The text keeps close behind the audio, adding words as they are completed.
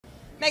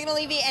Megan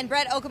Olivi and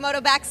Brett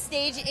Okamoto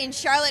backstage in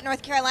Charlotte,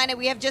 North Carolina.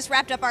 We have just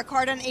wrapped up our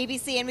card on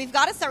ABC, and we've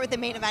got to start with the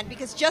main event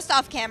because just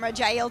off camera,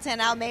 Jailton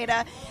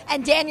Almeida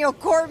and Daniel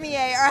Cormier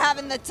are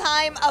having the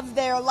time of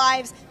their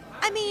lives.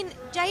 I mean,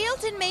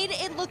 Jailton made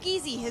it look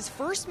easy. His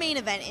first main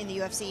event in the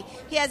UFC.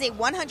 He has a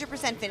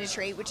 100% finish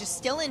rate, which is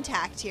still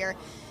intact here.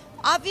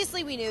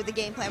 Obviously, we knew the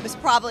game plan was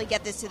probably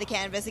get this to the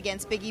canvas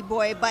against Biggie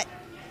Boy, but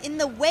in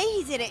the way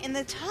he did it, in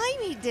the time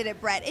he did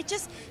it, Brett, it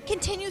just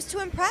continues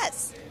to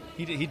impress.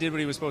 He did what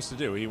he was supposed to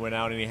do. He went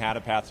out and he had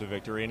a path to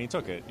victory, and he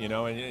took it, you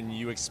know, and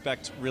you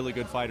expect really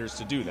good fighters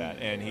to do that,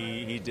 and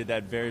he did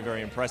that very,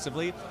 very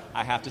impressively.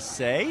 I have to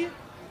say,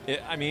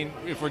 I mean,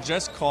 if we're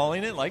just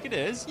calling it like it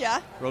is, yeah,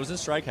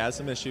 Rozenstruik has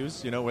some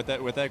issues, you know, with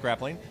that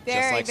grappling.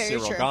 Very, just like very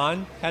Cyril true.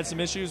 Gane had some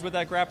issues with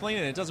that grappling,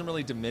 and it doesn't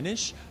really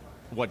diminish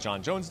what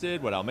John Jones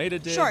did, what Almeida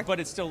did, sure,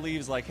 but it still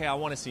leaves like, hey, I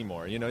want to see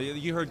more. You know,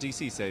 you heard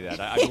DC say that.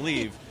 I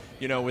believe.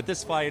 You know, with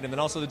this fight and then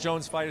also the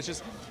Jones fight,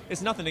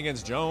 it's nothing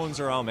against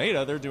Jones or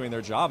Almeida. They're doing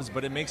their jobs,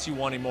 but it makes you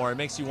want more. It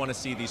makes you want to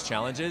see these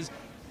challenges.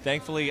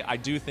 Thankfully, I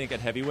do think at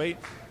heavyweight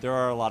there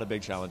are a lot of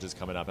big challenges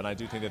coming up, and I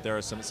do think that there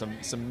are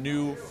some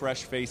new,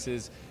 fresh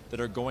faces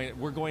that are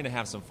we're going to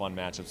have some fun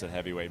matchups at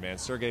heavyweight, man.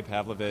 Sergey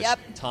Pavlovich, yep.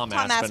 Tom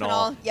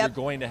Aspinall. Yep. You're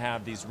going to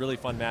have these really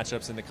fun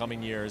matchups in the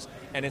coming years,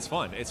 and it's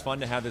fun. It's fun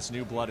to have this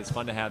new blood. It's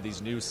fun to have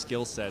these new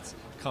skill sets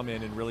come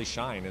in and really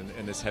shine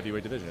in this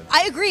heavyweight division.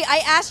 I agree.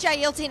 I asked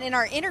Jailton in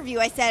our interview,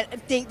 I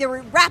said, they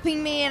were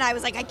wrapping me, and I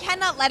was like, I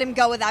cannot let him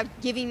go without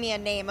giving me a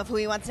name of who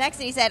he wants next,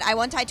 and he said, I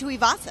want Tai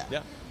Tuivasa.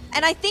 Yeah.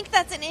 And I think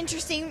that's an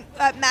interesting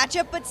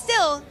matchup, but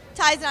still,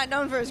 Ty's not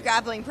known for his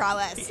grappling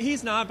prowess.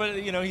 He's not,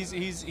 but you know,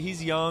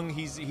 he's young.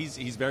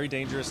 He's very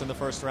dangerous in the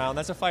first round.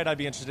 That's a fight I'd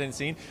be interested in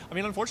seeing. I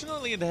mean,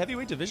 unfortunately, in the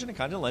heavyweight division, it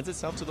kind of lends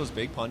itself to those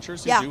big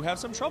punchers who do have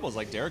some troubles.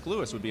 Like Derek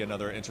Lewis would be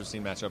another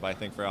interesting matchup, I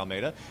think, for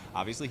Almeida.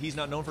 Obviously, he's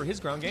not known for his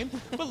ground game,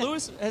 but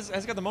Lewis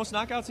has got the most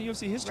knockouts in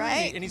UFC history,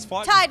 right? And he's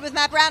fought tied with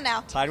Matt Brown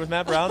now. Tied with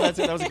Matt Brown. That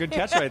was a good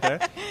catch right there.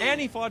 And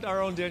he fought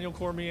our own Daniel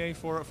Cormier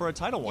for a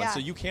title one. Yeah. So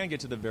you can get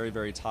to the very,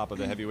 very top of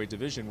the heavyweight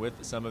division with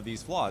some of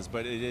these flaws,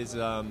 but it is.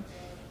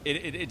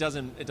 It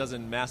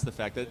doesn't mask the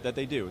fact that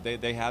they do.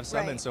 They have some,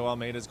 right. And so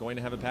Almeida is going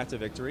to have a path to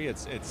victory.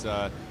 It's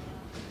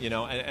you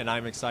know, and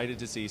I'm excited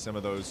to see some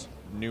of those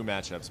new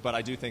matchups. But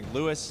I do think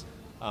Lewis,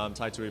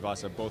 Tai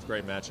Tuivasa, both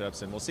great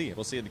matchups, and we'll see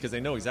it because they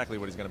know exactly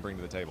what he's going to bring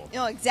to the table.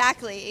 No,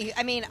 exactly.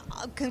 I mean,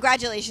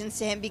 congratulations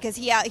to him because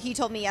he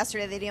told me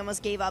yesterday that he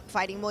almost gave up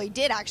fighting. Well, he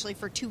did actually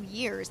for 2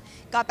 years.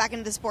 Got back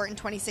into the sport in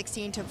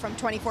 2016 from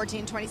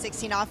 2014 to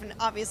 2016 off, and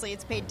obviously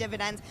it's paid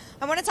dividends.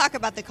 I want to talk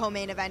about the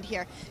co-main event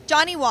here.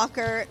 Johnny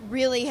Walker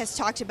really has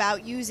talked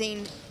about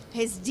using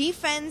his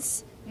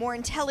defense more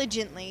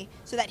intelligently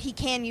so that he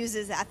can use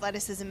his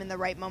athleticism in the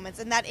right moments,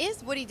 and that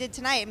is what he did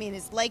tonight. I mean,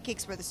 his leg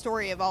kicks were the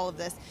story of all of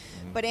this,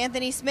 but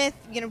Anthony Smith,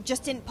 you know,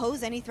 just didn't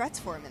pose any threats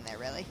for him in there,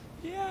 really.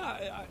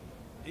 Yeah,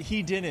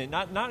 he didn't.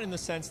 Not in the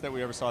sense that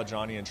we ever saw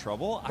Johnny in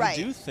trouble. Right.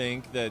 I do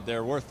think that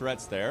there were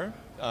threats there.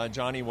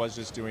 Johnny was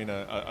just doing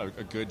a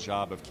good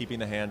job of keeping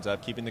the hands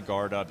up, keeping the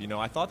guard up. You know,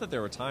 I thought that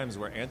there were times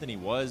where Anthony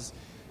was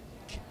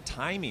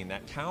timing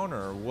that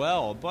counter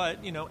well,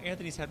 but, you know,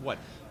 Anthony's had,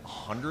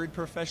 100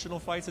 professional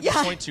fights at this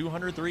point,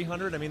 200,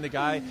 300. I mean, the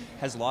guy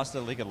has lost a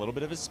little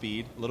bit of his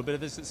speed, a little bit of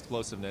his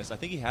explosiveness. I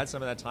think he had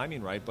some of that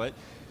timing right, but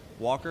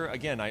Walker,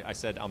 again, I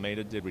said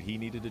Almeida did what he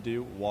needed to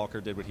do. Walker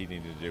did what he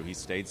needed to do. He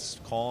stayed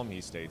calm. He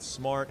stayed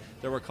smart.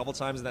 There were a couple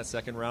times in that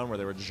second round where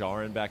they were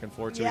jarring back and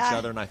forth to each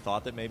other, and I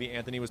thought that maybe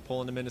Anthony was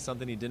pulling him into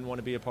something he didn't want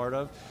to be a part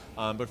of.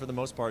 But for the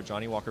most part,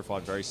 Johnny Walker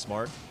fought very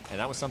smart, and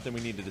that was something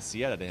we needed to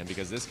see out of him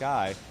because this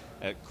guy,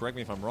 correct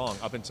me if I'm wrong,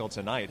 up until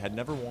tonight, had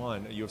never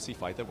won a UFC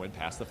fight that went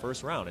past the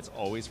first round. It's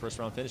always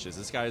first-round finishes.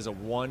 This guy is a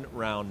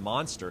one-round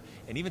monster.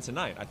 And even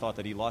tonight, I thought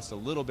that he lost a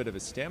little bit of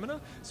his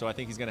stamina, so I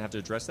think he's going to have to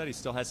address that. He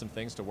still has some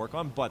things to work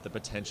on, but the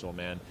potential,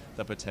 man,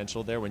 the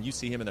potential there. When you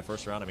see him in the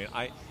first round, I mean,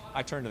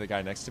 I turned to the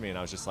guy next to me, and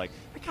I was just like,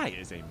 that guy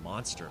is a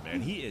monster,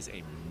 man. He is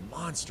a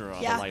monster of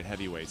a light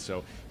heavyweight.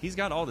 So he's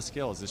got all the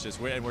skills. It's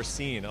just, we're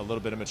seeing a little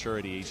bit of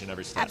maturity each and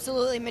every step.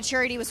 Absolutely.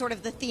 Maturity was sort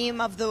of the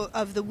theme of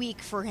the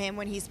week for him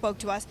when he spoke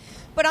to us.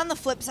 But on the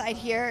flip side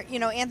here, you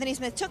know, Anthony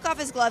Smith took off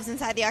his gloves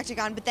inside the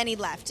octagon, but then he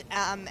left.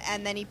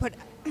 And then he put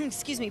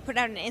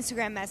out an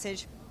Instagram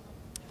message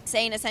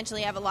saying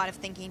essentially, I have a lot of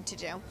thinking to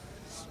do.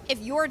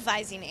 If you're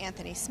advising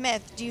Anthony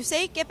Smith, do you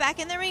say get back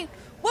in there? I mean,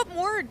 what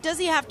more does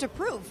he have to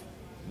prove?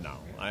 No,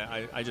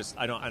 I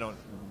don't.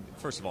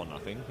 First of all,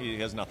 nothing. He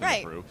has nothing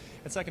to prove.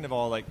 And second of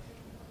all, like,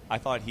 I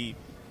thought he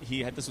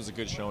had, this was a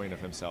good showing of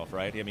himself,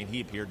 right? I mean, he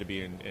appeared to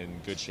be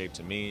in good shape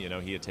to me. You know,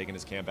 he had taken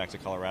his camp back to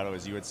Colorado,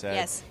 as you had said.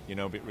 Yes. You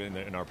know,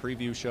 in our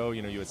preview show,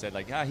 you know, you had said,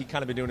 like, he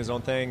kind of been doing his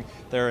own thing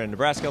there in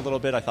Nebraska a little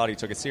bit. I thought he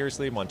took it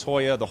seriously.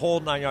 Montoya, the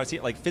whole 9 yards.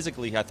 Like,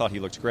 physically, I thought he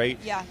looked great.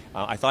 Yeah.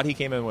 I thought he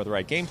came in with the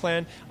right game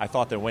plan. I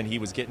thought that when he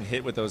was getting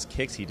hit with those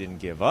kicks, he didn't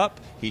give up.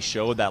 He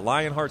showed that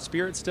Lionheart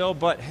spirit still.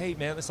 But, hey,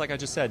 man, it's like I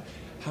just said,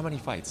 how many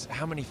fights?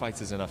 How many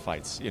fights is enough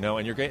fights? You know,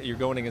 and you're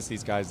going against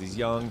these guys, these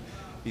young,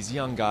 these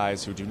young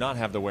guys who do not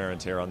have the wear and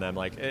tear on them.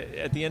 Like,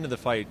 at the end of the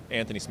fight,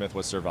 Anthony Smith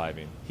was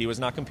surviving. He was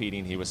not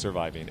competing. He was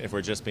surviving, if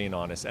we're just being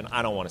honest. And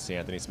I don't want to see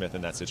Anthony Smith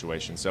in that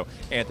situation. So,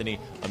 Anthony,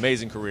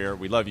 amazing career.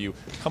 We love you.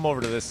 Come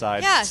over to this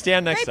side. Yeah,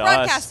 stand next to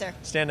broadcaster. us.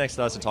 Stand next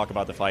to us and talk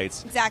about the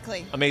fights.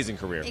 Exactly. Amazing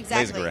career. Exactly.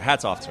 Amazing career.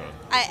 Hats off to him.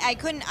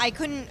 I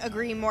couldn't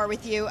agree more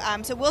with you.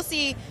 So we'll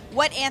see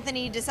what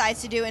Anthony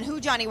decides to do and who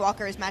Johnny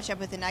Walker is matched up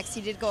with next.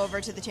 He did go over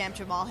to the champ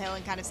Jamal Hill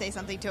and kind of say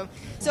something to him.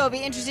 So it'll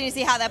be interesting to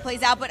see how that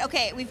plays out. But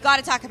okay, we've got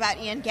to talk about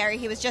Ian Garry.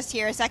 He was just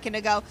here a second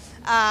ago.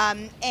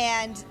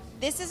 And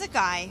this is a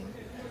guy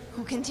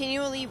who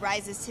continually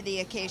rises to the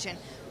occasion.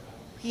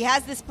 He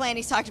has this plan.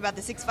 He's talked about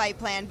the 6-fight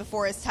plan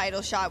before his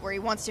title shot where he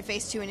wants to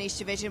face 2 in each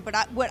division.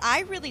 But what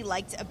I really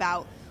liked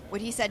about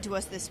what he said to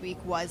us this week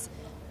was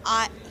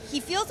he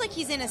feels like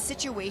he's in a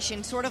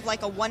situation sort of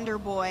like a Wonder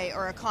Boy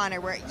or a Connor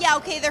where, yeah,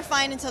 okay, they're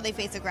fine until they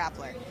face a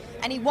grappler.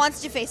 And he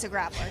wants to face a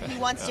grappler. He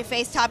wants to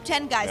face top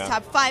 10 guys,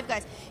 top 5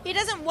 guys. He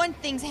doesn't want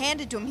things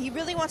handed to him. He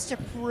really wants to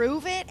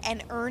prove it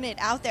and earn it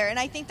out there. And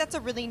I think that's a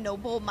really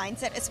noble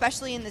mindset,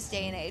 especially in this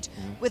day and age,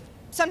 with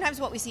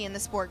sometimes what we see in the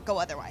sport go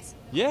otherwise.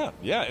 Yeah,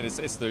 and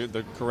it's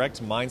the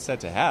correct mindset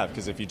to have,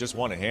 because if you just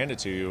want to hand it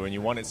to you and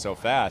you want it so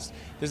fast,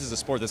 this is a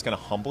sport that's going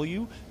to humble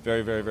you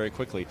very, very, very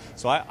quickly.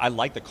 So I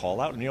like the call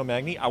out, Neil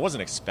Magny. I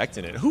wasn't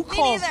expecting it. Who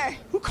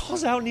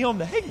calls out Neil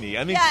Magny?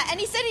 I mean, yeah, and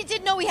he said he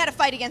did know he had a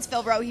fight against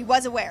Phil Rowe. He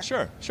was aware.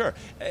 Sure.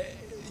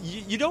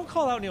 You don't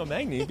call out Neil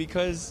Magny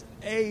because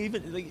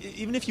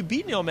even if you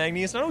beat Neil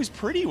Magny, it's not always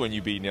pretty when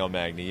you beat Neil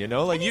Magny. You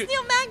know, like he's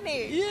Neil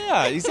Magny.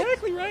 Yeah,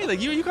 exactly right.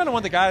 Like you kind of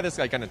want the guy that's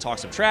like kind of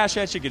talks some trash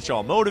at you, gets you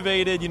all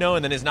motivated, you know,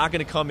 and then is not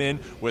going to come in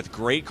with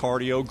great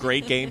cardio,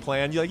 great game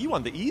plan. You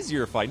want the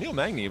easier fight. Neil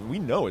Magny, we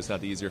know it's not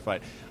the easier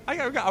fight.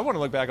 I want to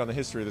look back on the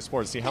history of the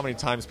sport and see how many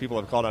times people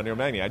have called out Neil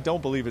Magny. I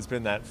don't believe it's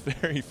been that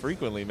very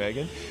frequently,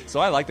 Megan.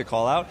 So I like the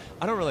call out.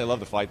 I don't really love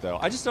the fight though.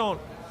 I just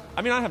don't.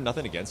 I mean, I have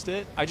nothing against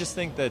it. I just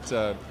think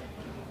that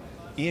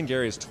Ian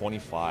Garry is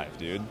 25,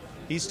 dude.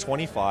 He's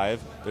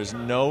 25. There's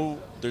no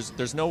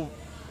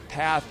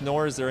path,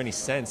 nor is there any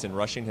sense in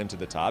rushing him to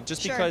the top.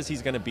 Just because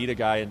he's going to beat a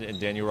guy in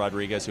Daniel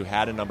Rodriguez who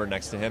had a number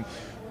next to him.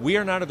 We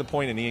are not at the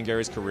point in Ian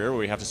Garry's career where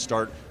we have to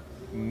start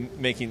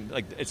making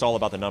like it's all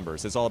about the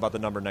numbers. It's all about the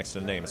number next to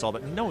the name. It's all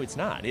about no, it's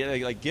not.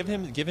 Like give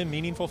him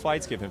meaningful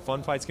fights, give him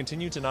fun fights.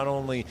 Continue to not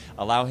only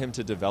allow him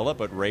to develop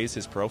but raise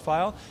his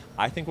profile.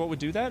 I think what would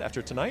do that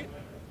after tonight,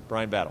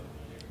 Brian Battle.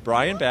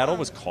 Brian Battle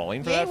was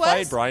calling for that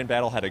fight. Brian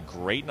Battle had a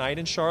great night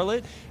in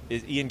Charlotte.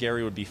 Ian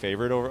Garry would be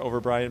favored over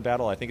Brian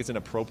Battle. I think it's an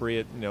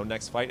appropriate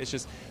next fight. It's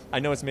just I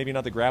know it's maybe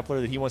not the grappler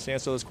that he wants to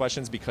answer those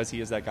questions because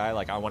he is that guy.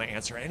 Like I want to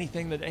answer any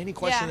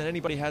question that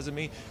anybody has of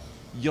me.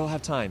 You'll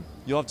have time.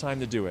 You'll have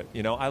time to do it.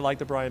 I like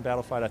the Brian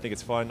Battle fight. I think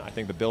it's fun. I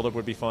think the build-up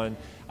would be fun.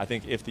 I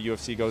think if the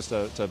UFC goes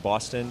to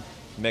Boston,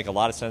 it'd make a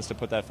lot of sense to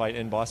put that fight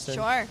in Boston.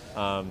 Sure.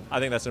 I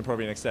think that's an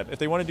appropriate next step. If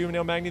they want to do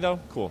Neil Magny, though,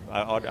 cool.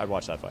 I'd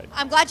watch that fight.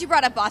 I'm glad you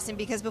brought up Boston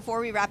because before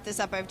we wrap this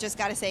up, I've just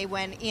got to say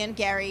when Ian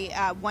Garry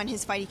won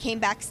his fight, he came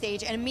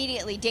backstage and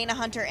immediately Dana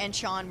Hunter and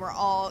Sean were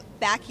all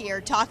back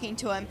here talking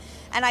to him.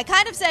 And I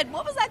kind of said,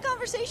 what was that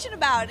conversation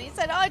about? And he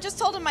said, I just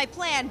told him my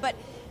plan. But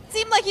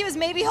seemed like he was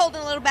maybe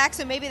holding a little back,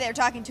 so maybe they were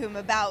talking to him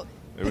about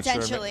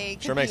potentially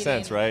sure makes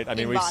sense, right? I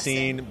mean, we've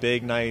seen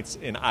big nights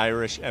in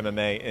Irish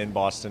MMA in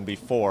Boston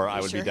before.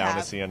 I would be down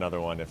to see another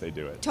one if they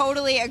do it.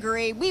 Totally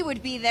agree. We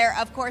would be there,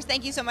 of course.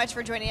 Thank you so much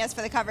for joining us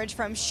for the coverage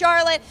from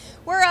Charlotte.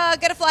 We're going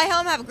to fly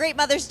home. Have a great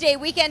Mother's Day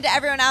weekend to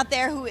everyone out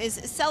there who is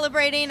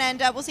celebrating, and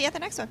we'll see you at the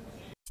next one.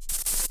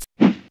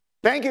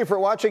 Thank you for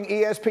watching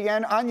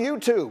ESPN on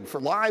YouTube.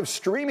 For live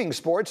streaming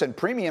sports and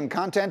premium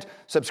content,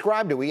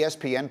 subscribe to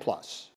ESPN+.